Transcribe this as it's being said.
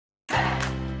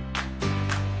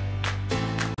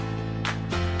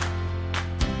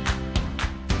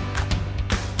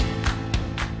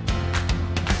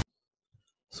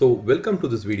So welcome to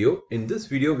this video. In this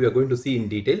video, we are going to see in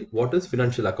detail what is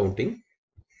financial accounting.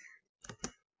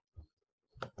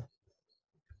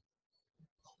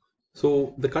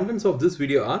 So the contents of this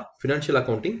video are financial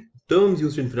accounting, terms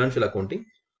used in financial accounting.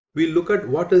 We'll look at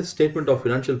what is statement of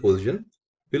financial position.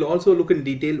 We'll also look in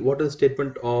detail what is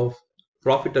statement of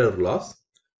profit or loss,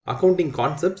 accounting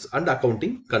concepts and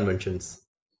accounting conventions.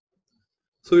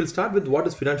 So we'll start with what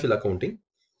is financial accounting.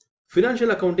 Financial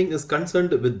accounting is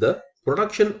concerned with the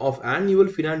production of annual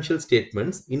financial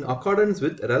statements in accordance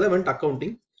with relevant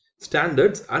accounting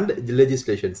standards and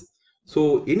legislations.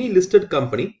 So any listed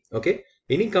company,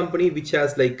 any company which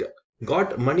has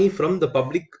got money from the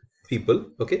public people,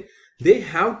 they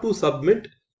have to submit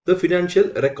the financial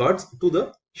records to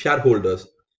the shareholders.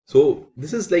 So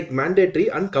this is mandatory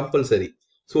and compulsory.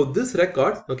 So this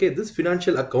record, this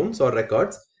financial accounts or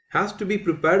records has to be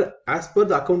prepared as per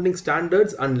the accounting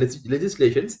standards and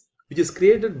legislations which is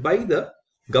created by the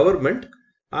government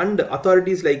and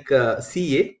authorities like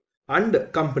CA and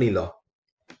company law.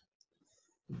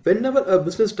 Whenever a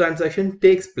business transaction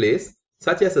takes place,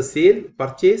 such as a sale,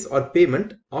 purchase or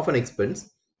payment of an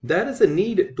expense, there is a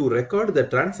need to record the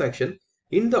transaction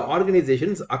in the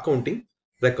organization's accounting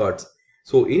records.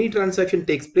 So any transaction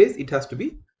takes place, it has to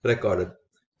be recorded.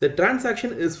 The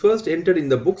transaction is first entered in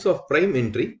the books of prime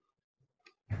entry.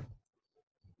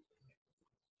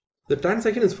 The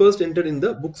transaction is first entered in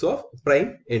the books of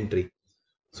prime entry.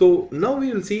 So now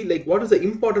we will see what is the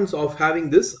importance of having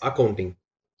this accounting.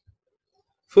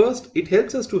 First, it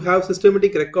helps us to have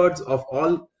systematic records of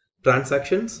all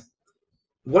transactions.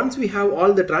 Once we have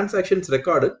all the transactions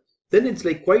recorded, then it's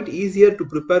quite easier to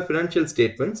prepare financial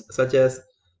statements such as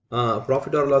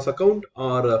profit or loss account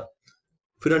or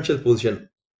financial position.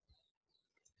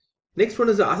 Next one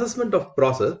is the assessment of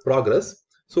progress.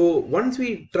 So once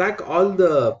we track all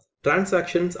the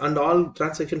transactions and all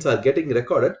transactions are getting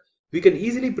recorded, we can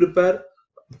easily prepare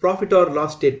profit or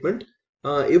loss statement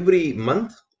every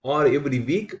month or every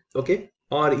week,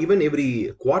 or even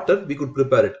every quarter we could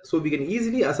prepare it. So we can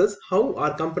easily assess how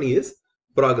our company is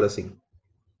progressing.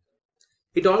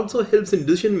 It also helps in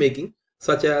decision making,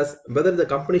 such as whether the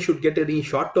company should get any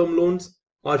short-term loans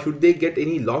or should they get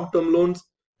any long-term loans.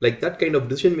 That kind of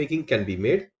decision making can be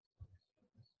made.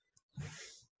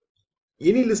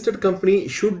 Any listed company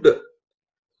should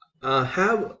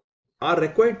have are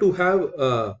required to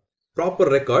have proper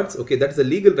records. That is a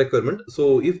legal requirement.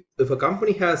 So if a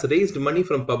company has raised money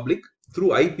from public through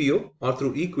IPO or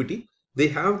through equity, they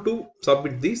have to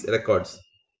submit these records.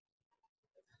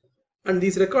 And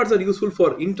these records are useful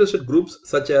for interested groups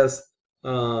such as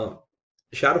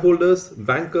shareholders,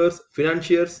 bankers,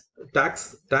 financiers,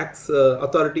 tax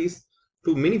authorities.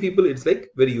 To many people, it's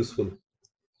very useful.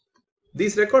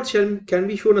 These records can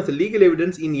be shown as a legal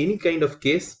evidence in any kind of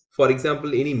case. For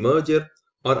example, any merger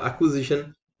or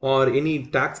acquisition or any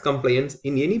tax compliance.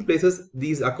 In any places,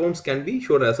 these accounts can be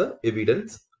shown as a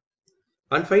evidence.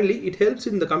 And finally, it helps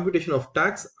in the computation of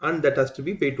tax, and that has to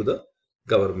be paid to the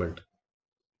government.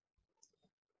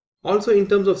 Also, in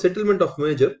terms of settlement of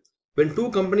merger, when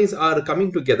two companies are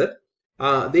coming together,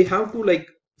 they have to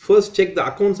first check the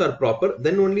accounts are proper,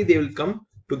 then only they will come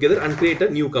together and create a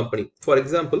new company. For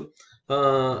example,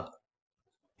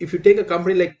 if you take a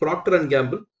company like Procter and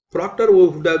Gamble, Procter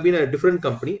would have been a different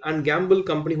company and Gamble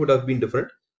company would have been different,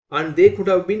 and they could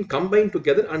have been combined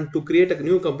together and to create a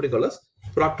new company called as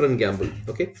Procter and Gamble.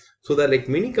 So there are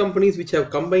many companies which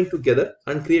have combined together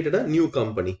and created a new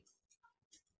company.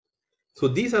 So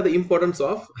these are the importance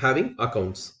of having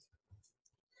accounts.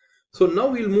 So now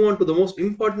we'll move on to the most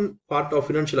important part of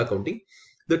financial accounting,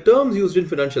 the terms used in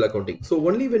financial accounting. So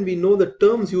only when we know the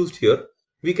terms used here,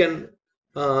 we can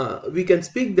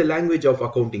speak the language of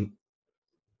accounting.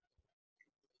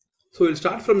 So we'll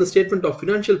start from the statement of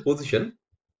financial position.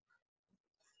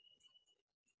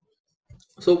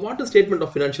 So what is statement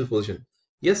of financial position?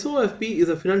 SOFP is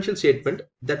a financial statement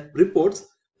that reports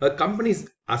a company's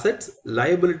assets,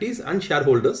 liabilities and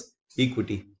shareholders'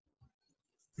 equity.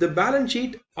 The balance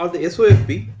sheet or the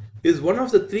SOFP is one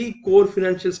of the three core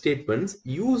financial statements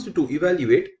used to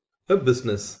evaluate a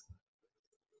business.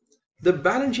 The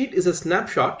balance sheet is a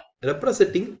snapshot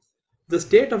representing the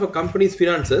state of a company's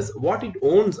finances, what it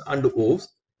owns and owes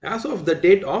as of the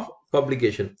date of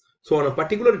publication. So on a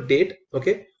particular date,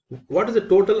 what is the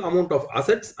total amount of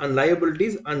assets and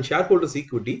liabilities and shareholders'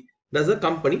 equity does a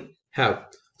company have?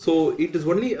 So it is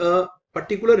only a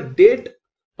particular date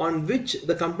on which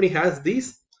the company has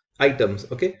these items.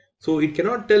 So it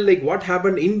cannot tell what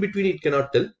happened in between. It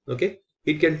cannot tell.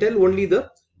 It can tell only the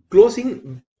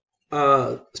closing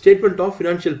statement of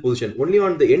financial position. Only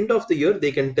on the end of the year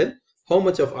they can tell how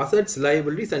much of assets,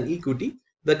 liabilities and equity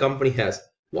the company has.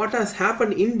 what has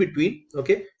happened in between,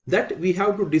 okay, that we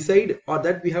have to decide, or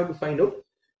that we have to find out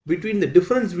between the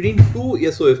difference between two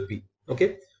SOFP.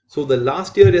 Okay, so the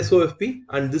last year SOFP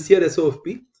and this year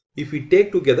SOFP, if we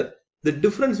take together the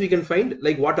difference, we can find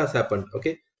like what has happened.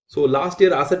 Okay, so last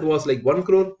year asset was like 1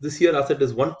 crore, this year asset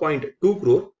is 1.2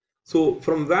 crore. So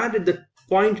from where did the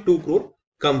 0.2 crore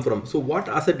come from? So what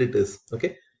asset it is?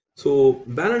 Okay, so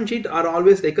balance sheet are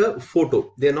always like a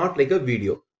photo, they are not like a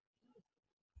video.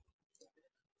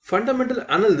 Fundamental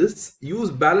analysts use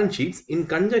balance sheets in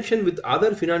conjunction with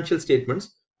other financial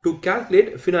statements to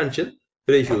calculate financial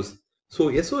ratios. So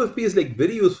SOFP is like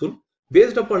very useful.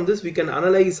 Based upon this, we can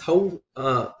analyze how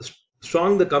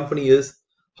strong the company is,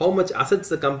 how much assets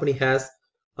the company has,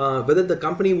 whether the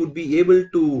company would be able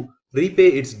to repay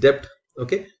its debt.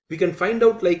 Okay, we can find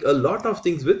out like a lot of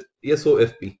things with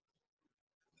SOFP.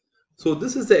 So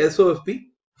this is the SOFP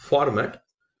format.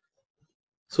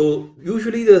 So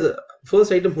usually the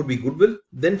first item would be goodwill,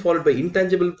 then followed by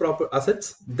intangible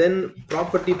assets, then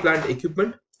property, plant,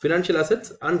 equipment, financial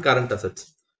assets, and current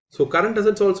assets. So current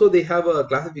assets also, they have a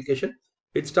classification.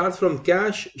 It starts from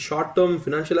cash, short-term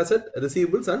financial asset,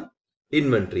 receivables, and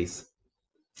inventories.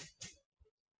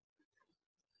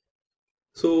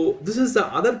 So this is the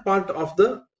other part of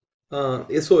the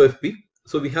SOFP.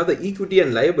 So we have the equity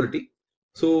and liability.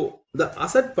 So the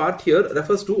asset part here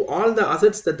refers to all the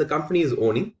assets that the company is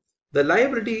owning. The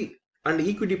liability and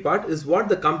equity part is what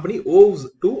the company owes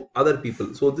to other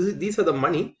people. So these are the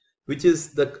money which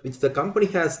the company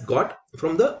has got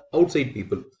from the outside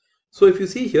people. So if you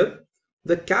see here,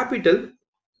 the capital,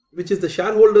 which is the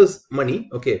shareholders' money,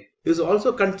 okay, is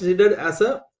also considered as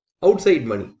a outside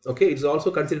money. Okay, it's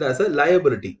also considered as a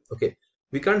liability. Okay,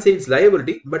 we can't say it's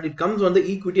liability, but it comes on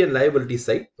the equity and liability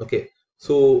side. Okay,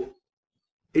 so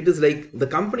it is like the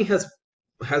company has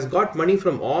got money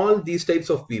from all these types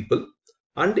of people,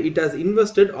 and it has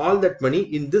invested all that money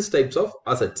in these types of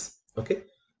assets. Okay,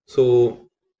 so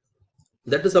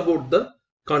that is about the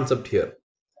concept here.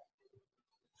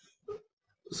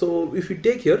 So if we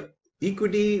take here,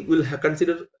 equity will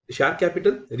consider share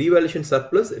capital, revaluation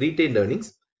surplus, retained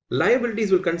earnings.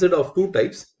 Liabilities will consider of two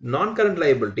types: non-current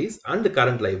liabilities and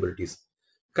current liabilities.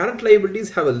 Current liabilities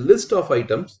have a list of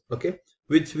items, okay,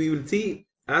 which we will see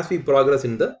as we progress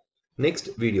in the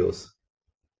next videos.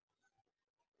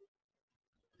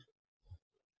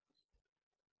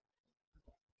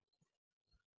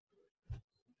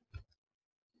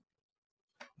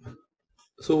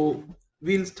 So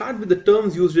we'll start with the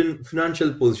terms used in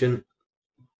financial position.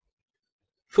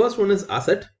 First one is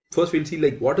asset. First we'll see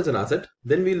like what is an asset.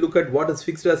 Then we'll look at what is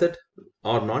fixed asset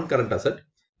or non-current asset,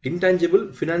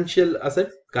 intangible, financial asset,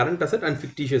 current asset, and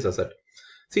fictitious asset.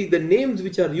 See, the names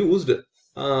which are used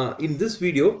in this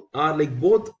video are like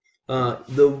both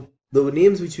the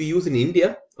names which we use in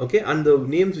India, okay, and the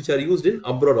names which are used in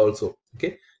abroad also.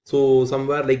 Okay, so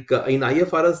somewhere like in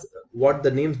IFRS, what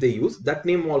the names they use, that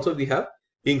name also we have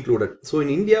included. So in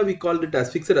India we called it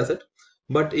as fixed asset,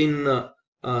 but in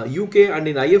UK and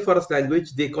in IFRS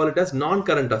language they call it as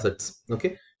non-current assets.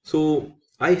 Okay, so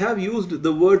I have used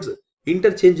the words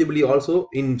interchangeably also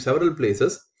in several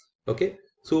places. Okay,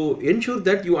 so ensure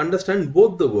that you understand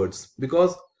both the words,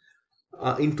 because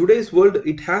in today's world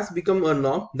it has become a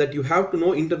norm that you have to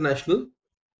know international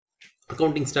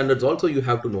accounting standards also, you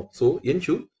have to know. So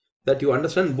ensure that you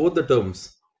understand both the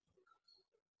terms.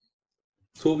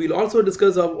 So we'll also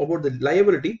discuss about the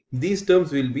liability. These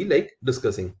terms we'll be like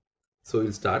discussing. So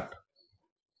we'll start.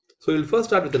 So we'll first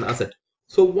start with an asset.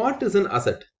 So what is an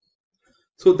asset?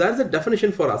 So there's a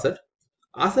definition for asset.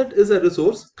 Asset is a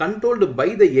resource controlled by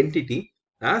the entity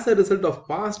as a result of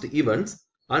past events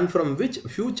and from which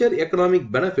future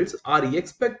economic benefits are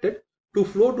expected to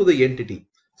flow to the entity.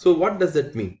 So what does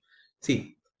that mean?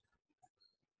 See,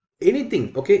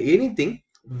 anything, okay, anything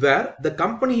where the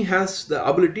company has the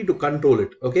ability to control it.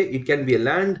 Okay, it can be a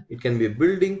land, it can be a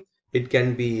building, it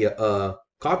can be a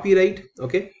copyright,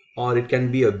 okay, or it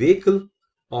can be a vehicle,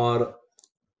 or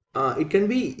it can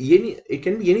be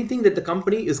anything that the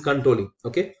company is controlling.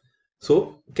 Okay,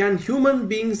 so can human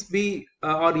beings be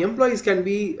or employees can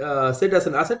be said as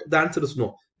an asset? The answer is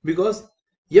no, because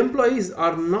employees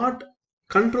are not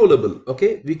controllable.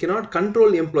 Okay, we cannot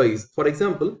control employees. For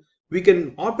example, we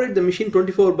can operate the machine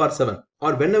 24/7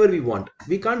 or whenever we want.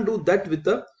 We can't do that with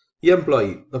the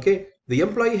employee. Okay, the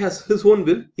employee has his own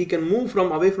will, he can move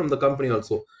from away from the company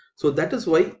also. So that is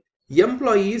why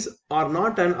employees are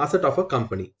not an asset of a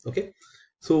company. Okay,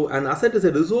 so an asset is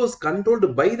a resource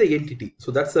controlled by the entity.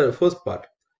 So that's the first part.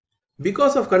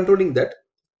 Because of controlling that,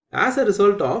 as a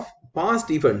result of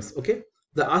past events, okay,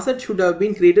 the asset should have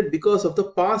been created because of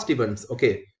the past events.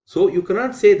 Okay, so you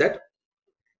cannot say that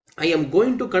I am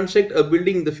going to construct a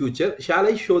building in the future. Shall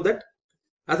I show that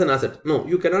as an asset? No,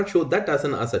 you cannot show that as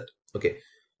an asset. Okay,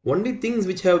 only things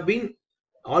which have been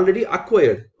already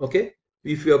acquired. Okay,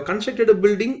 if you have constructed a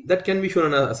building, that can be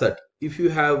shown as an asset. If you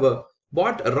have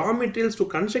bought raw materials to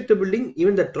construct a building,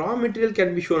 even that raw material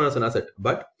can be shown as an asset.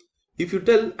 But if you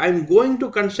tell I'm going to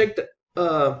construct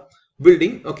a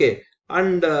building, okay,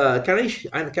 and can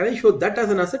I show that as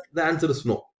an asset? The answer is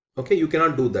no. Okay, you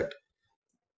cannot do that.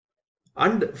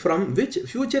 And from which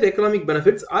future economic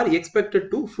benefits are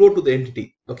expected to flow to the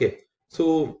entity. Okay,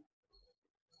 so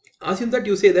assume that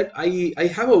you say that I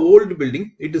have a old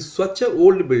building. It is such a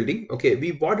old building. Okay,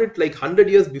 we bought it like 100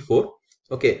 years before.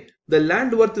 Okay, the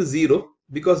land worth is zero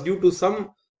because due to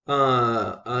some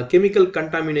chemical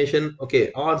contamination,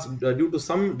 okay, or due to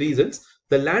some reasons,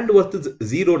 the land worth is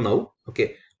zero now.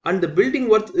 Okay, and the building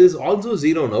worth is also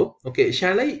zero now. Okay,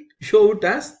 shall I show it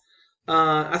as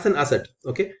an asset?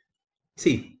 Okay,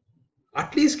 see,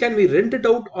 at least can we rent it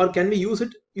out or can we use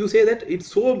it? You say that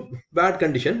it's so bad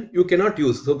condition you cannot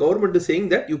use. So government is saying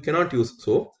that you cannot use.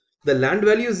 So the land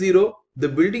value is zero, the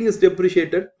building is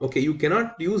depreciated. Okay, you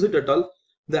cannot use it at all.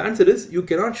 The answer is you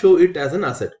cannot show it as an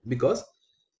asset because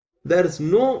there is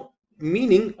no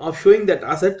meaning of showing that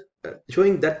asset,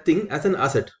 showing that thing as an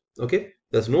asset. Okay,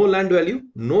 there's no land value,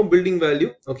 no building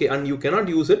value. Okay, and you cannot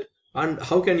use it. And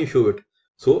how can you show it?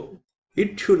 So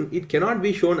it cannot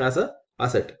be shown as a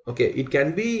asset. Okay, it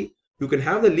can be, you can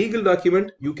have the legal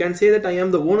document, you can say that I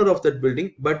am the owner of that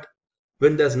building, but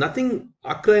when there's nothing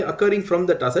occurring from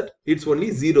that asset, it's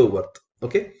only zero worth.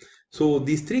 Okay, so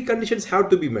these three conditions have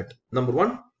to be met. Number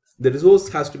one, the resource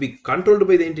has to be controlled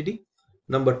by the entity.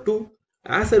 Number two,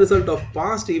 as a result of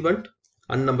past event.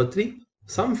 And number three,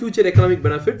 some future economic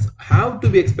benefits have to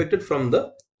be expected from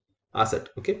the asset.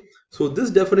 Okay, so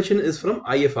this definition is from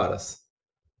IFRS.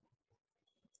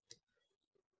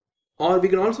 Or we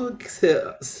can also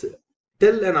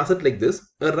tell an asset like this: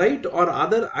 a right or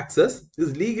other access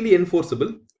is legally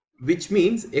enforceable, which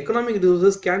means economic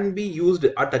resources can be used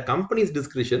at a company's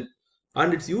discretion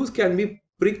and its use can be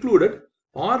precluded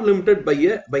or limited by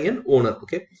an owner.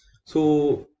 Okay,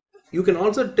 so you can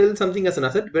also tell something as an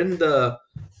asset when the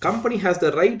company has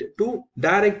the right to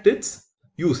direct its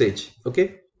usage.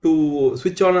 Okay, to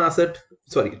switch on an asset,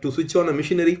 sorry, to switch on a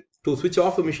machinery, to switch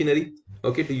off a machinery,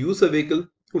 okay, to use a vehicle,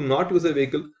 to not use a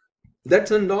vehicle.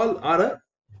 That's and all are a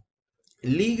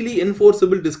legally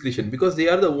enforceable discretion because they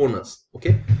are the owners.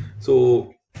 Okay,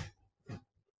 so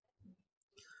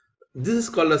this is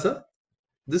called as a,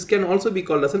 this can also be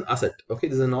called as an asset. Okay,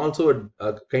 this is also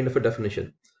a kind of a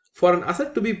definition. For an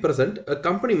asset to be present, a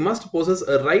company must possess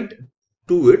a right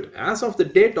to it as of the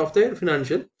date of their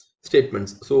financial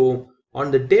statements. So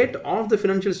on the date of the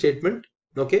financial statement,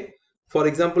 okay, for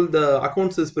example, the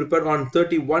accounts is prepared on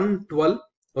 31/12,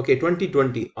 okay,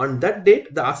 2020. On that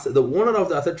date, the owner of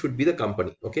the asset should be the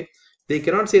company. Okay, they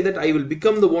cannot say that I will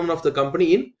become the owner of the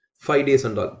company in 5 days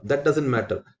and all. That doesn't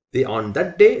matter. They, on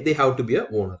that day, they have to be a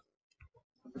owner.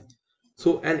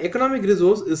 So an economic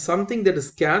resource is something that is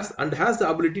scarce and has the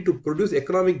ability to produce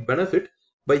economic benefit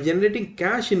by generating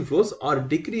cash inflows or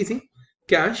decreasing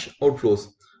cash outflows.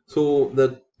 So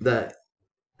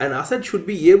an asset should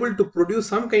be able to produce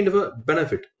some kind of a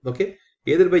benefit, okay,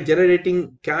 either by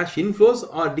generating cash inflows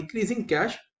or decreasing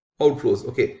cash outflows.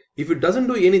 Okay, if it doesn't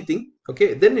do anything,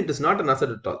 okay, then it is not an asset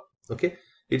at all. Okay,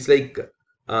 it's like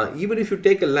even if you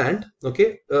take a land,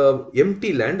 okay,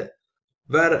 empty land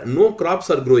where no crops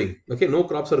are growing, okay, no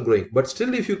crops are growing, but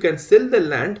still if you can sell the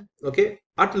land, okay,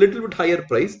 at a little bit higher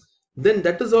price, then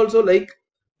that is also like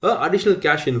a additional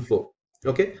cash inflow.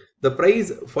 Okay, the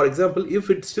price, for example, if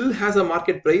it still has a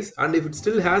market price and if it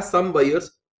still has some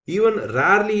buyers, even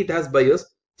rarely it has buyers,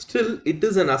 still it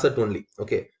is an asset only.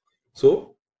 Okay,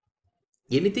 so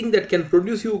anything that can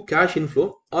produce you cash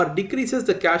inflow or decreases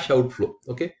the cash outflow.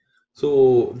 Okay,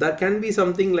 so that can be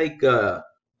something like a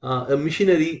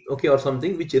machinery, okay, or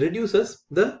something which reduces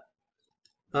the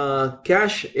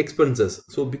cash expenses.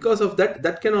 So because of that,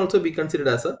 that can also be considered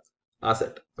as a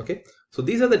asset. Okay, so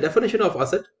these are the definition of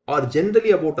asset or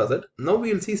generally about asset. Now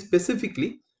we will see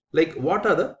specifically like what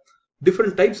are the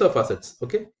different types of assets.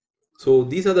 Okay, so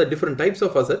these are the different types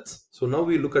of assets. So now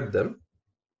we look at them.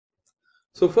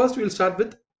 So first we will start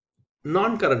with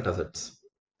non-current assets.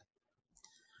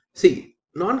 See,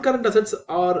 non-current assets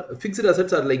or fixed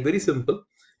assets are like very simple.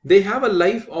 They have a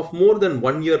life of more than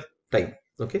 1 year time.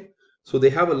 Okay, so they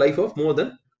have a life of more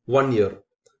than 1 year.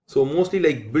 So mostly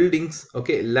like buildings,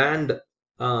 okay, land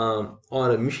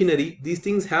or machinery, these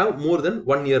things have more than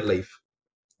 1 year life.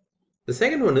 The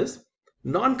second one is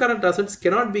non-current assets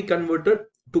cannot be converted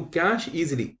to cash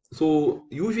easily. So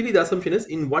usually the assumption is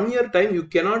in 1 year time you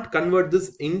cannot convert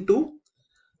this into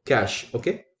cash.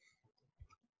 Okay.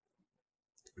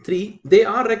 3, they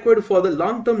are required for the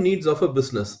long-term needs of a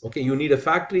business. Okay, you need a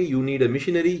factory, you need a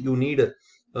machinery, you need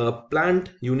a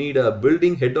plant, you need a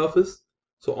building head office.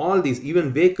 So all these,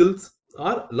 even vehicles,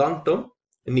 are long-term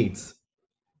needs.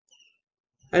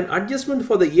 An adjustment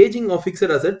for the aging of fixed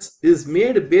assets is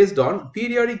made based on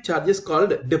periodic charges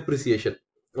called depreciation.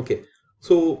 Okay,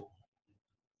 so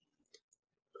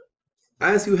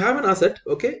as you have an asset,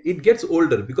 okay, it gets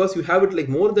older because you have it like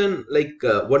more than like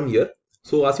 1 year.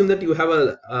 So assume that you have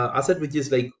a asset which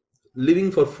is like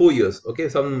living for 4 years. Okay,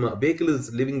 some vehicle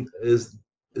is living is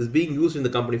being used in the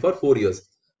company for 4 years.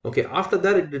 Okay, after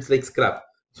that it's like scrap.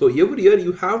 So every year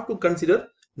you have to consider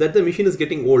that the machine is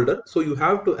getting older, so you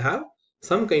have to have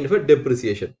some kind of a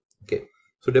depreciation. Okay,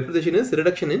 so depreciation is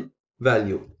reduction in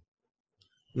value.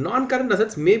 Non-current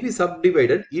assets may be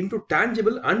subdivided into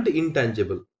tangible and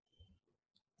intangible.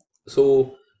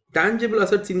 So tangible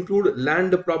assets include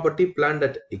land, property, plant,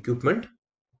 and equipment.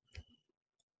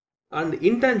 And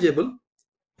intangible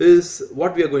is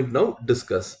what we are going to now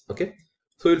discuss. Okay.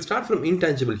 So we'll start from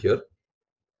intangible here.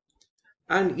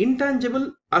 An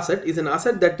intangible asset is an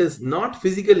asset that is not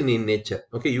physical in nature.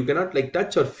 Okay. You cannot like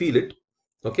touch or feel it.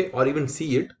 Okay. Or even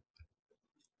see it.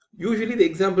 Usually the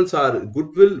examples are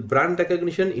goodwill, brand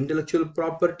recognition, intellectual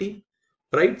property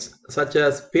rights such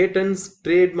as patents,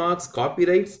 trademarks,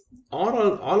 copyrights.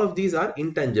 All of these are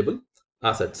intangible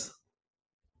assets.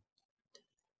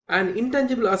 An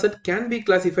intangible asset can be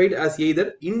classified as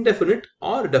either indefinite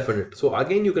or definite. So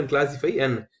again, you can classify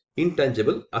an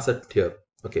intangible asset here.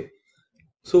 Okay.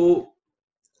 So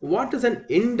what is an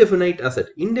indefinite asset?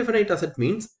 Indefinite asset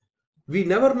means we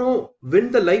never know when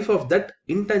the life of that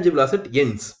intangible asset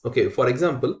ends. Okay. For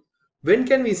example, when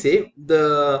can we say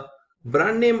the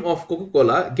brand name of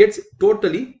Coca-Cola gets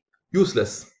totally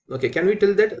useless? Okay. Can we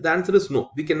tell that? The answer is no.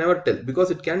 We can never tell because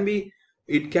it can be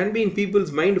in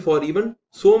people's mind for even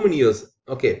so many years.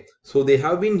 Okay, so they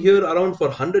have been here around for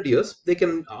 100 years. They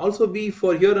can also be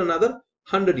for here another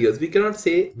 100 years. We cannot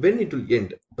say when it will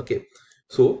end. Okay,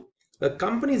 so a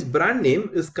company's brand name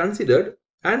is considered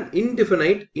an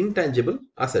indefinite intangible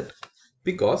asset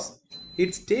because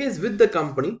it stays with the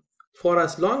company for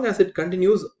as long as it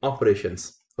continues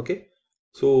operations. Okay,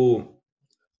 so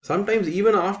sometimes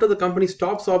even after the company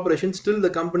stops operation, still the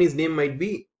company's name might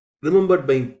be remembered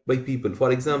by people.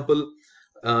 For example,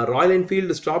 Royal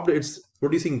Enfield stopped its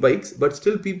producing bikes, but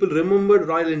still people remembered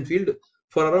Royal Enfield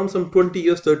for around some 20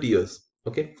 years, 30 years.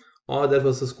 Okay, or there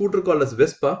was a scooter called as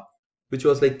Vespa, which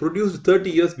was like produced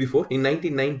 30 years before in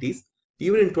 1990s.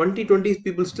 Even in 2020s,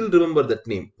 people still remember that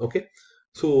name. Okay,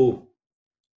 so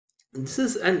this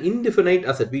is an indefinite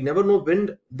asset. We never know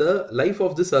when the life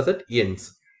of this asset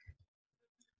ends.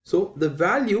 So the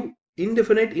value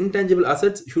indefinite intangible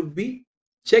assets should be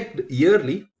checked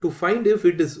yearly to find if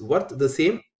it is worth the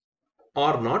same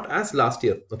or not as last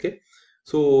year. Okay.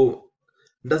 So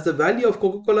does the value of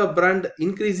Coca-Cola brand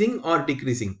increasing or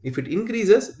decreasing? If it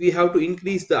increases, we have to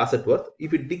increase the asset worth.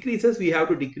 If it decreases, we have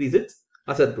to decrease its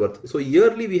asset worth. So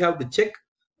yearly we have to check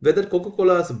whether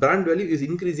Coca-Cola's brand value is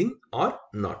increasing or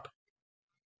not.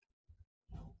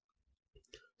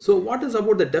 So what is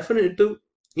about the definitive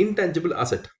intangible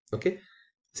asset? Okay.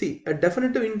 See, a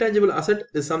definitive intangible asset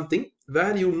is something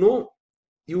where you know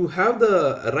you have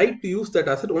the right to use that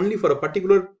asset only for a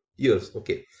particular years.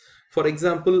 Okay. For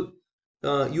example,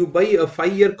 you buy a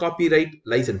 5-year copyright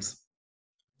license.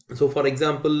 So for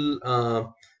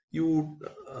example,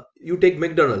 you take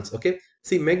McDonald's. Okay.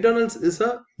 See, McDonald's is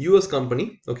a US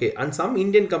company. Okay. And some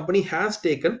Indian company has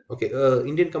taken, okay,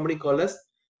 Indian company called as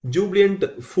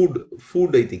Jubilant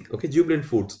Food, I think. Okay. Jubilant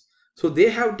Foods. So they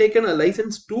have taken a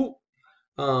license to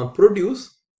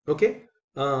produce, okay,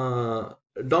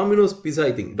 Domino's Pizza,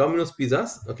 I think. Domino's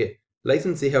Pizzas. Okay.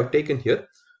 License they have taken here.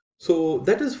 So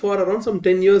that is for around some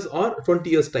 10 years or 20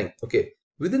 years time. Okay.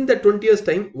 Within that 20 years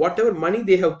time, whatever money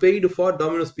they have paid for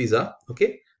Domino's Pizza,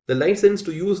 okay, the license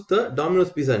to use the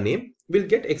Domino's Pizza name will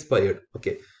get expired.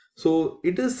 Okay. So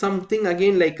it is something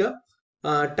again like a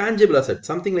tangible asset,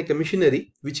 something like a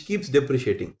machinery which keeps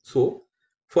depreciating. So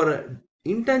for an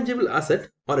intangible asset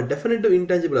or a definitive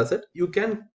intangible asset, you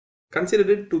can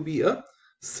consider it to be a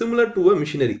similar to a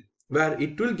machinery where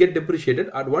it will get depreciated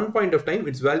at one point of time.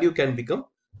 Its value can become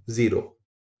zero.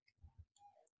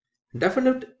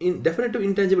 Definitive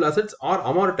intangible assets are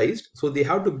amortized, so they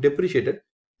have to be depreciated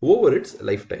over its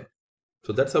lifetime.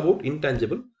 So that's about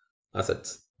intangible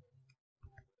assets.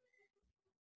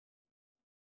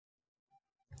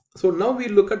 So now we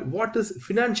look at what is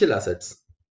financial assets.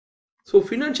 So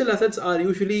financial assets are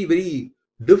usually very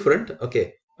different.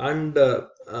 Okay, and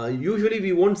usually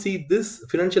we won't see this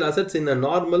financial assets in a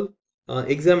normal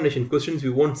examination questions. We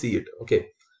won't see it. Okay,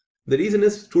 the reason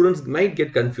is students might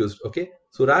get confused. Okay,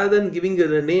 so rather than giving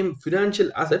the name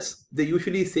financial assets, they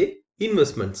usually say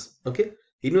investments. Okay,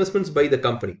 investments by the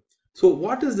company. So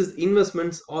what is this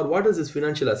investments, or what is this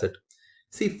financial asset?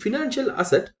 See, financial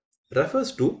asset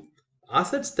refers to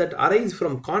assets that arise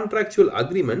from contractual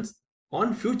agreements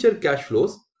on future cash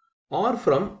flows or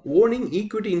from owning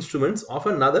equity instruments of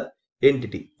another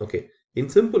entity. Okay, in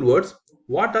simple words,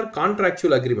 what are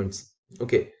contractual agreements?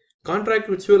 Okay,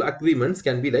 contractual agreements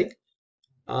can be like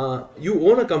you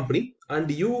own a company and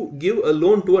you give a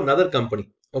loan to another company,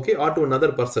 okay, or to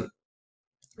another person.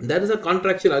 That is a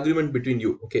contractual agreement between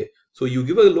you. Okay, so you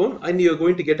give a loan and you are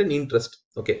going to get an interest.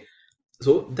 Okay,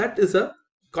 so that is a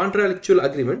contractual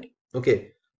agreement,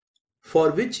 okay,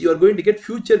 for which you are going to get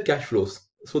future cash flows.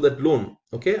 So that loan,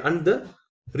 okay, and the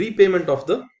repayment of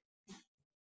the.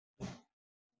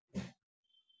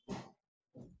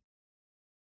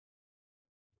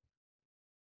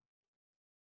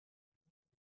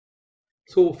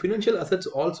 So financial assets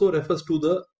also refers to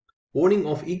the owning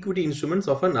of equity instruments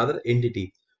of another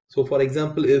entity. So for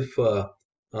example, if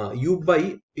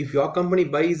if your company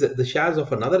buys the shares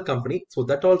of another company, so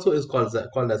that also is called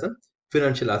as a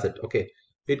financial asset. Okay,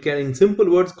 it can, in simple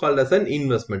words, called as an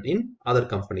investment in other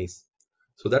companies.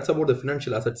 So that's about the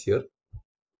financial assets here.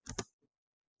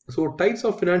 So types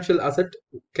of financial asset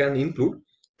can include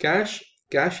cash,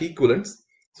 cash equivalents.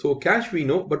 So cash we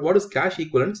know, but what is cash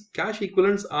equivalents? Cash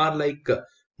equivalents are like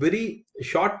very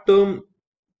short term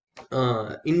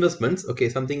investments. Okay,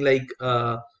 something like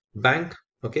bank.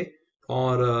 Okay,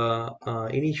 or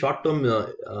any short term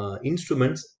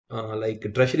instruments like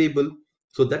treasury bill.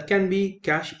 So that can be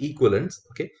cash equivalents.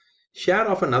 Okay, share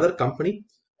of another company,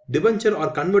 debenture or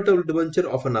convertible debenture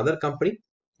of another company,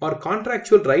 or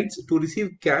contractual rights to receive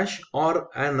cash or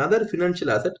another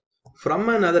financial asset from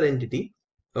another entity.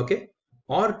 Okay,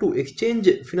 or to exchange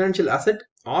financial asset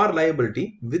or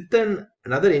liability with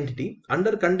another entity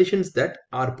under conditions that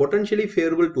are potentially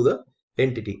favorable to the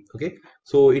entity. Okay,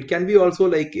 so it can be also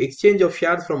like exchange of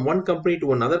shares from one company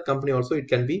to another company also, it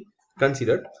can be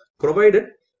considered, provided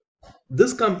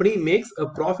this company makes a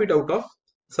profit out of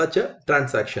such a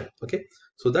transaction. Okay,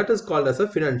 so that is called as a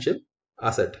financial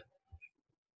asset.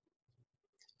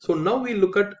 So now we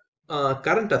look at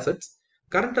current assets.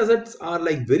 Current assets are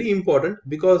like very important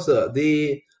because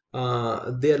they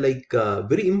are like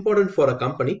very important for a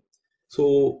company.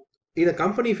 So in a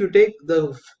company, if you take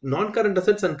the non-current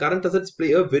assets and current assets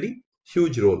play a very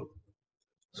huge role.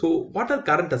 So what are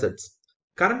current assets?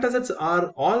 Current assets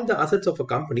are all the assets of a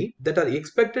company that are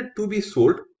expected to be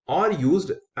sold or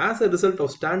used as a result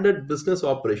of standard business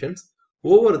operations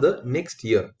over the next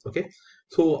year. Okay.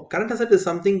 So current asset is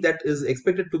something that is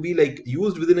expected to be like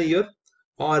used within a year,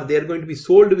 or they are going to be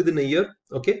sold within a year.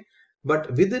 Okay. But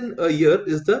within a year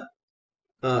is the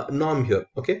norm here.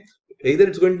 Okay. Either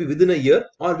it's going to be within a year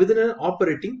or within an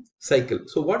operating cycle.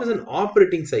 So what is an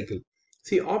operating cycle?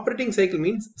 See, operating cycle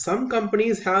means some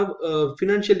companies have a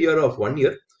financial year of 1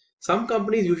 year. Some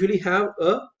companies usually have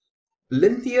a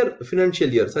lengthier financial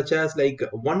year, such as like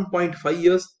 1.5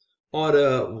 years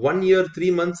or 1 year, 3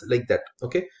 months, like that.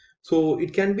 Okay, so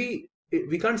it can be,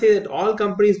 we can't say that all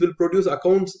companies will produce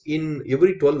accounts in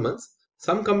every 12 months.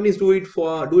 Some companies do it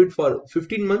for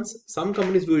 15 months. Some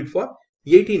companies do it for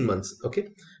 18 months. Okay,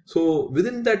 so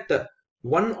within that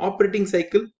one operating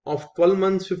cycle of 12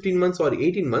 months, 15 months, or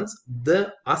 18 months,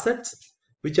 the assets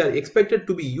which are expected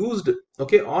to be used,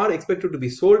 okay, or expected to be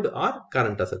sold are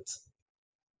current assets.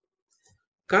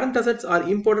 Current assets are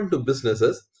important to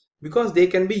businesses because they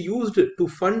can be used to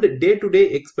fund day-to-day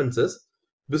expenses,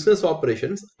 business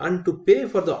operations, and to pay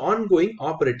for the ongoing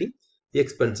operating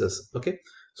expenses. Okay,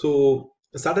 so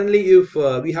suddenly if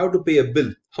we have to pay a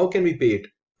bill, how can we pay it?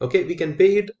 Okay, we can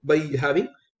pay it by having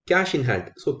cash in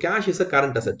hand. So cash is a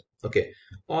current asset. Okay,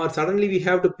 or suddenly we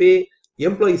have to pay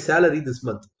employee salary this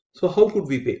month. So how could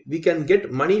we pay? We can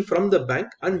get money from the bank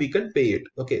and we can pay it.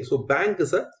 Okay, so bank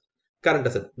is a current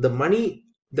asset. The money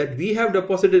that we have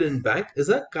deposited in bank is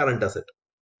a current asset.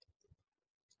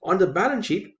 On the balance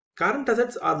sheet, current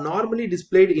assets are normally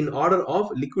displayed in order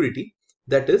of liquidity.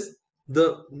 That is,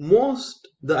 the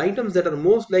items that are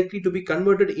most likely to be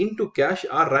converted into cash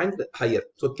are ranked higher.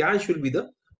 So cash will be the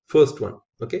first one.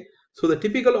 Okay. So the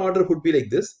typical order would be like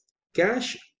this: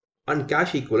 cash and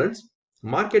cash equivalents,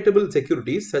 marketable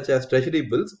securities such as treasury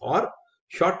bills or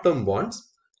short-term bonds,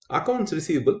 accounts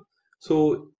receivable.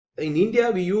 So in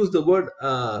India, we use the word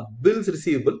bills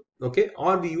receivable, okay,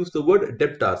 or we use the word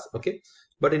debtors, okay.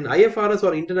 But in IFRS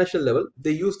or international level,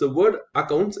 they use the word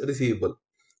accounts receivable.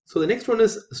 So the next one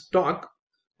is stock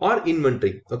or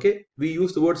inventory. Okay, we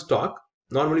use the word stock.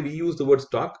 Normally we use the word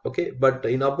stock, okay, but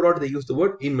in abroad they use the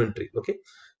word inventory. Okay,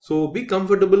 so be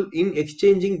comfortable in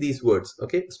exchanging these words,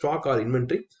 okay, stock or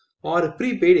inventory or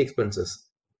prepaid expenses.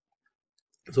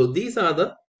 So these are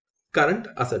the current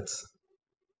assets.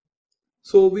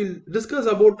 So we'll discuss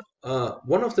about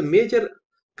one of the major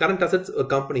current assets a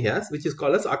company has, which is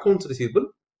called as accounts receivable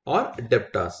or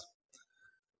debtors.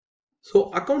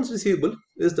 So accounts receivable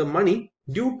is the money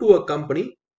due to a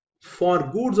company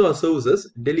for goods or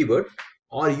services delivered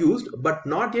or used but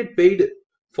not yet paid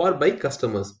for by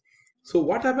customers. So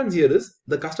what happens here is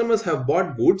the customers have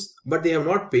bought goods but they have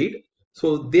not paid.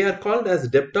 So they are called as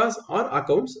debtors or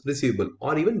accounts receivable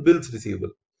or even bills receivable.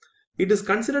 It is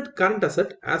considered current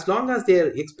asset as long as they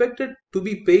are expected to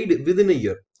be paid within a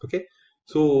year. Okay.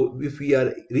 So if we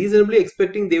are reasonably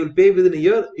expecting they will pay within a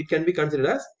year, it can be considered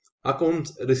as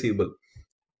accounts receivable.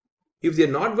 If they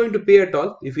are not going to pay at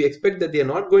all, if we expect that they are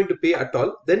not going to pay at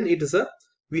all, then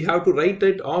we have to write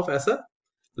it off as a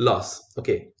loss.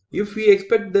 Okay. If we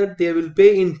expect that they will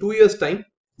pay in 2 years time,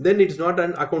 then it is not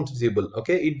an accounts receivable.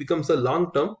 Okay. It becomes a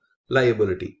long-term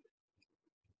liability.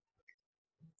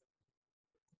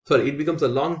 Sorry, it becomes a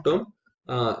long-term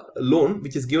loan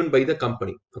which is given by the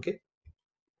company. Okay.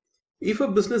 If a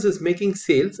business is making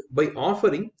sales by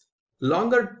offering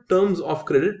longer terms of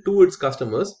credit to its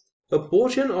customers, a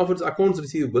portion of its accounts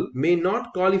receivable may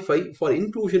not qualify for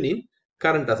inclusion in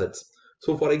current assets.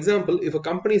 So, for example, if a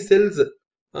company sells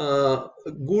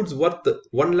goods worth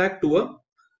 1 lakh to a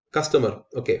customer,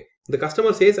 okay, the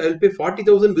customer says, I will pay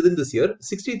 40,000 within this year,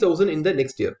 60,000 in the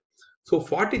next year. So,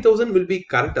 40,000 will be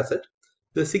current asset.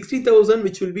 The 60,000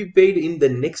 which will be paid in the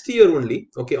next year only,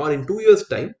 okay, or in 2 years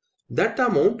time, that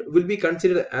amount will be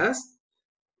considered as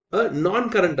a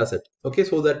non-current asset. Okay,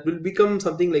 so that will become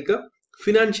something like a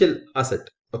financial asset.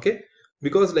 Okay,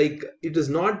 because like it is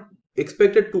not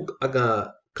expected to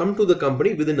come to the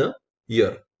company within a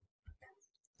year.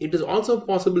 It is also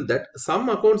possible that some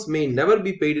accounts may never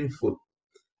be paid in full.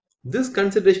 This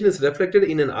consideration is reflected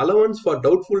in an allowance for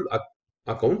doubtful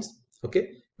accounts, okay,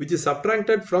 which is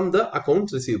subtracted from the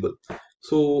accounts receivable.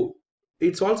 So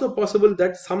it's also possible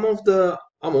that some of the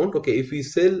amount, okay, if we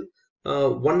sell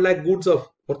 1 lakh goods of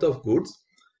worth of goods,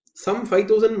 some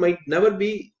 5,000 might never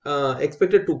be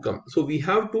expected to come. So we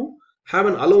have to have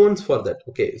an allowance for that.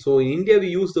 Okay, so in India we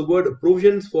use the word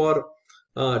provisions for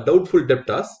doubtful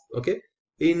debtors. Okay,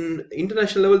 in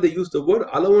international level they use the word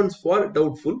allowance for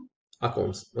doubtful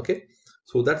accounts. Okay,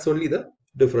 so that's only the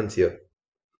difference here.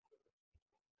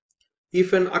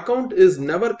 If an account is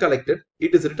never collected,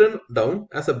 it is written down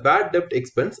as a bad debt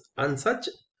expense and such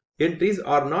entries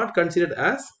are not considered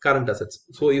as current assets.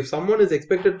 So if someone is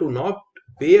expected to not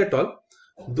pay at all,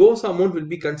 those amount will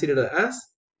be considered as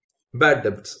bad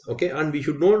debts. Okay, and we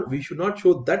should not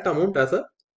show that amount as a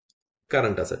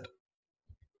current asset.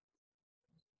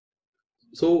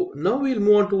 So now we'll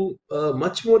move on to a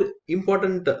much more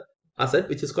important asset,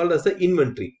 which is called as the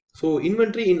inventory. So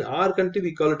inventory in our country,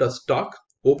 we call it a stock,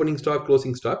 opening stock,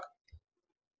 closing stock.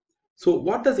 So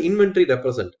what does inventory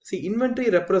represent? See, inventory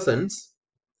represents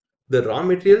the raw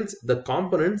materials, the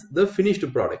components, the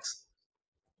finished products.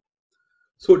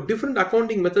 So different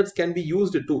accounting methods can be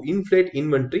used to inflate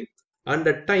inventory, and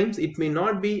at times it may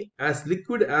not be as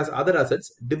liquid as other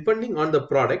assets depending on the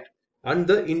product and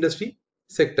the industry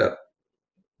sector.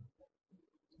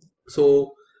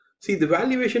 So see, the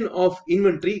valuation of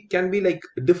inventory can be like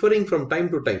differing from time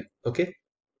to time. Okay,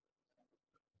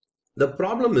 the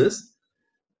problem is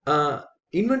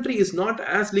inventory is not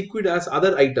as liquid as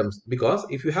other items, because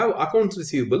if you have accounts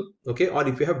receivable, okay, or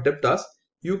if you have debtors,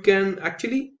 you can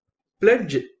actually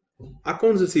pledge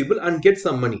accounts receivable and get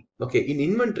some money. Okay, in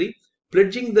inventory,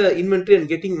 pledging the inventory and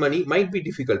getting money might be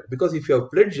difficult, because if you have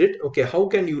pledged it, okay, how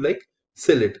can you like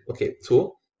sell it? Okay,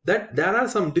 so that there are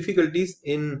some difficulties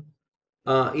in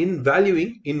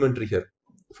valuing inventory here.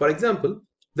 For example,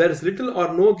 there is little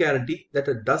or no guarantee that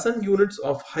a dozen units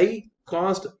of high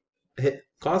cost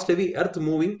heavy earth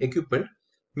moving equipment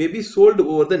may be sold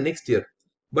over the next year,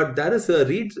 but there is a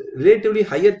relatively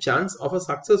higher chance of a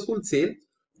successful sale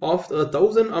of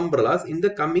 1,000 umbrellas in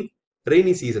the coming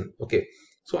rainy season. Okay,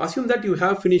 so assume that you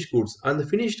have finished goods, and the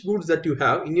finished goods that you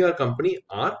have in your company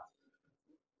are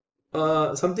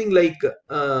something like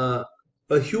a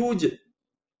huge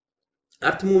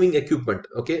earth moving equipment,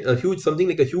 okay, a huge, something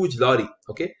like a huge lorry,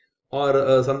 okay,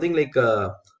 or something like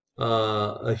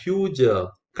a huge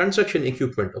construction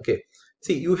equipment. Okay,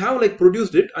 see, you have like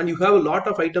produced it and you have a lot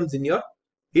of items in your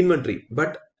inventory,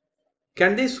 but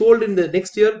can they sold in the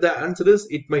next year? The answer is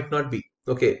it might not be.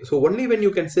 Okay, so only when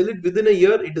you can sell it within a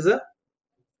year, it is a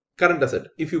current asset.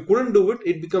 If you couldn't do it,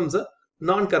 it becomes a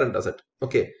non-current asset.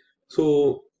 Okay, so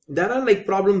there are like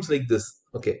problems like this.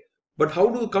 Okay, but how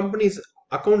do companies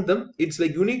account them? It's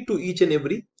like unique to each and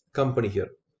every company here.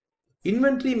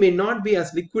 Inventory may not be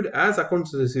as liquid as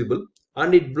accounts receivable,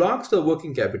 and it blocks the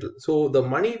working capital. So the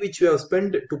money which you have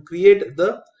spent to create the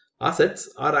assets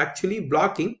are actually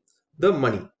blocking the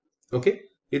money. Okay,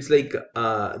 it's like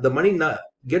the money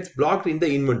gets blocked in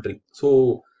the inventory.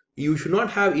 So you should not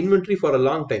have inventory for a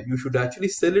long time. You should actually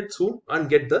sell it soon and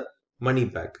get the money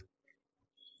back.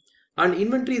 And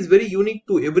inventory is very unique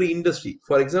to every industry.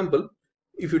 For example,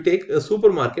 if you take a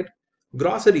supermarket,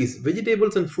 groceries,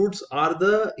 vegetables and fruits are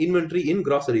the inventory in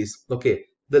groceries. Okay,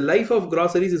 the life of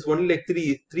groceries is only like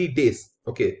three days.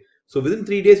 Okay, so within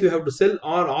 3 days you have to sell,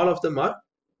 or all of them are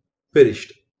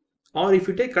perished. Or if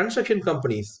you take construction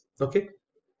companies, okay,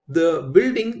 the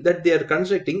building that they are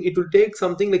constructing, it will take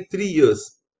something like 3 years.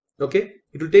 Okay,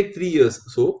 it will take 3 years.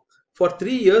 So for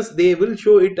 3 years they will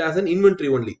show it as an inventory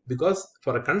only, because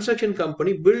for a construction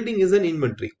company, building is an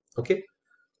inventory. Okay,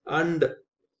 and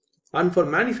for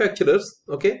manufacturers,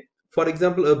 okay, for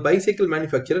example, a bicycle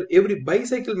manufacturer, every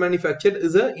bicycle manufactured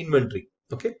is a inventory.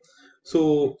 Okay,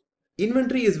 so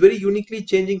inventory is very uniquely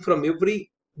changing from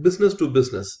every business to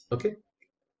business. Okay,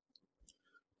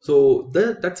 so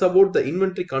that's about the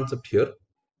inventory concept here.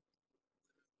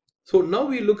 So now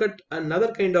we look at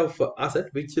another kind of asset,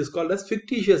 which is called as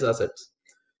fictitious assets.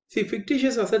 See,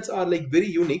 fictitious assets are like very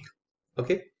unique.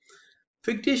 Okay,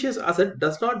 fictitious asset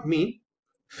does not mean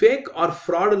fake or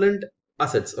fraudulent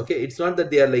assets. Okay, it's not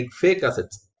that they are like fake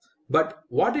assets, but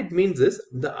what it means is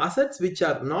the assets which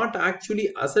are not actually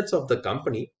assets of the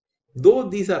company, though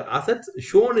these are assets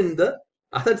shown in the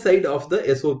asset side of the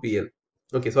SOPL.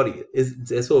 Okay, sorry,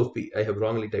 it's SOFP. I have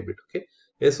wrongly typed it. Okay,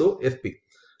 SOFP.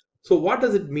 So what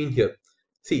does it mean here?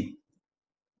 See,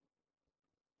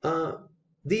 uh,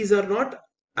 these are not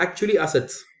actually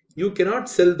assets. You cannot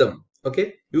sell them.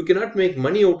 Okay, you cannot make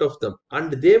money out of them,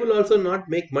 and they will also not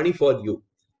make money for you.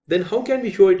 Then how can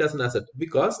we show it as an asset?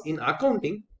 Because in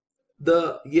accounting,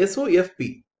 the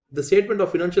SOFP, the statement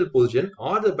of financial position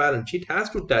or the balance sheet,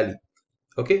 has to tally.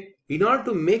 Okay, in order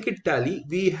to make it tally,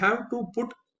 we have to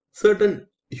put certain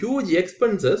huge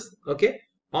expenses, okay,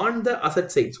 on the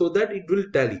asset side, so that it will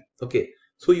tally. Okay,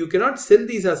 so you cannot sell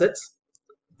these assets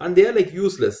and they are like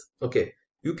useless. Okay,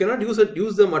 you cannot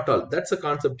use them at all. That's the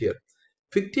concept here.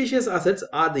 Fictitious assets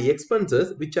are the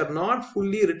expenses which are not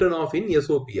fully written off in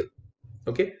SOPL,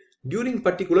 okay, during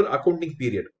particular accounting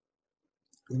period.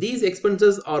 These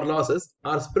expenses or losses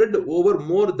are spread over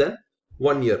more than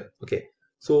 1 year. Okay,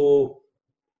 so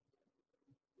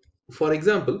for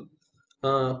example,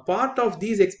 part of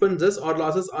these expenses or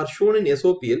losses are shown in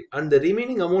SOPL, and the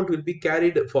remaining amount will be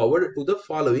carried forward to the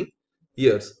following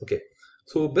years. Okay,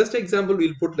 so best example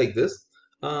we'll put like this.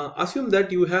 Assume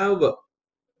that you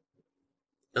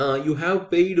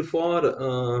have paid for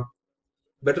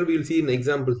better, we'll see an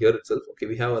example here itself. Okay,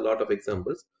 we have a lot of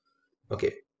examples.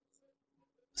 Okay,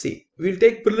 see, we'll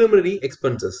take preliminary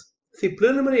expenses. See,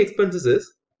 preliminary expenses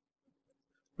is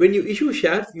when you issue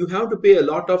shares, you have to pay a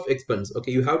lot of expense.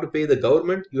 Okay, you have to pay the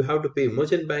government, you have to pay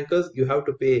merchant bankers, you have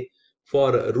to pay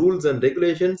for rules and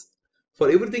regulations. For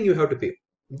everything you have to pay.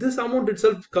 This amount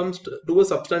itself comes to a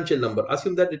substantial number.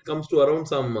 Assume that it comes to around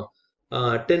some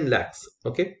 10 lakhs.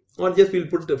 Okay, or just we'll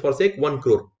put for sake 1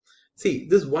 crore. See,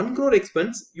 this 1 crore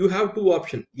expense, you have two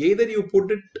options. Either you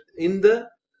put it in the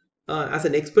as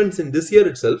an expense in this year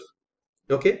itself.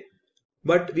 Okay,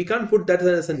 but we can't put that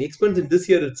as an expense in this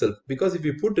year itself, because if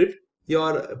you put it,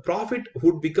 your profit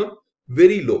would become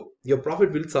very low. Your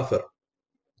profit will suffer.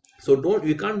 So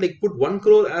you can't like put 1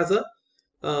 crore as a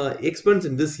expense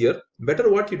in this year.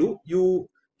 Better what you do, you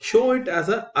show it as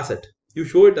an asset. You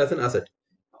show it as an asset,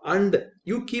 and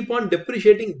you keep on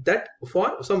depreciating that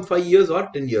for some 5 years or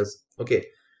 10 years. Okay,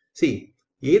 see,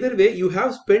 either way you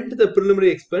have spent the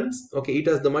preliminary expense. Okay,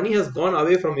 the money has gone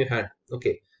away from your hand.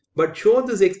 Okay, but show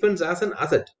this expense as an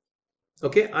asset.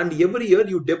 Okay, and every year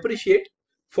you depreciate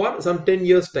for some 10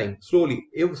 years time slowly.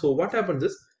 So what happens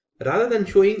is, rather than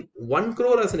showing 1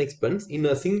 crore as an expense in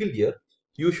a single year,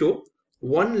 you show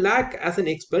 1 lakh as an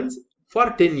expense for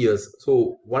 10 years.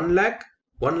 So 1 lakh,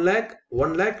 1 lakh,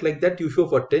 1 lakh, like that you show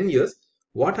for 10 years.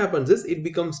 What happens is it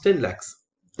becomes 10 lakhs.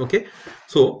 Okay,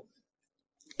 so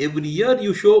every year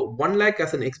you show 1 lakh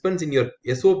as an expense in your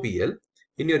SOPL.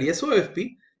 In your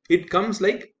SOFP, it comes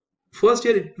like, first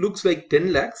year it looks like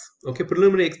 10 lakhs. Okay,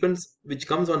 preliminary expense which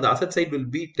comes on the asset side will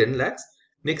be 10 lakhs.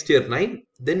 Next year 9,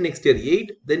 then next year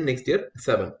 8, then next year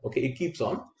 7. Okay, it keeps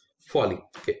on falling.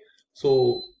 Okay,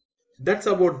 so that's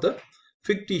about the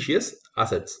fictitious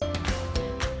assets.